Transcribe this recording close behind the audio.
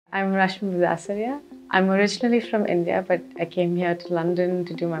I'm Rashmi Bidasaria. I'm originally from India, but I came here to London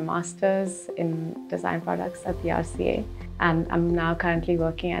to do my master's in design products at the RCA. And I'm now currently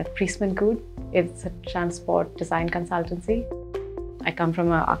working at PreistmanGoode. It's a transport design consultancy. I come from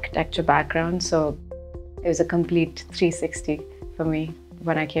an architecture background, so it was a complete 360 for me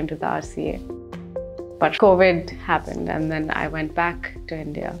when I came to the RCA. But COVID happened, and then I went back to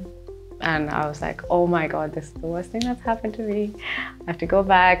India. And I was like, oh my God, this is the worst thing that's happened to me. I have to go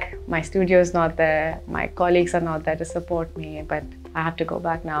back. My studio is not there. My colleagues are not there to support me, but I have to go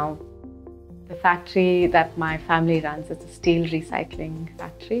back now. The factory that my family runs is a steel recycling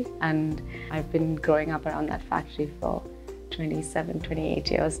factory. And I've been growing up around that factory for 27,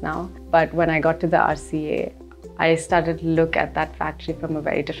 28 years now. But when I got to the RCA, I started to look at that factory from a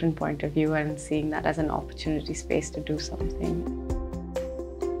very different point of view and seeing that as an opportunity space to do something.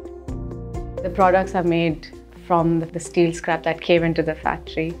 The products are made from the steel scrap that came into the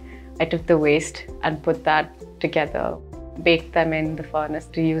factory. I took the waste and put that together, baked them in the furnace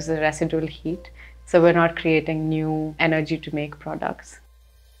to use the residual heat. So we're not creating new energy to make products.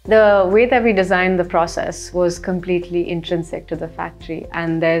 The way that we designed the process was completely intrinsic to the factory,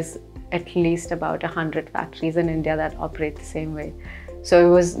 and there's at least about 100 factories in India that operate the same way. So it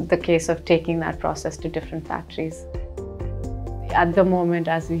was the case of taking that process to different factories. At the moment,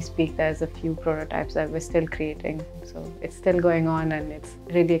 as we speak, there's a few prototypes that we're still creating. So it's still going on, and it's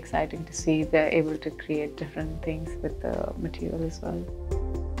really exciting to see they're able to create different things with the material as well.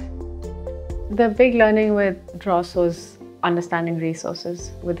 The big learning with Dross was understanding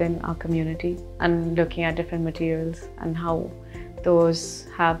resources within our community and looking at different materials and how those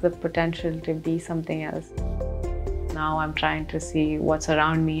have the potential to be something else. Now I'm trying to see what's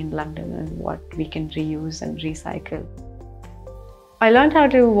around me in London and what we can reuse and recycle. I learned how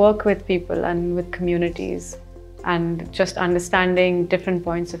to work with people and with communities and just understanding different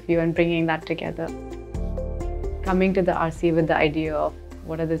points of view and bringing that together. Coming to the RC with the idea of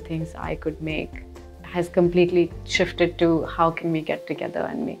what are the things I could make has completely shifted to how can we get together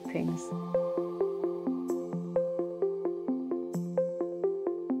and make things.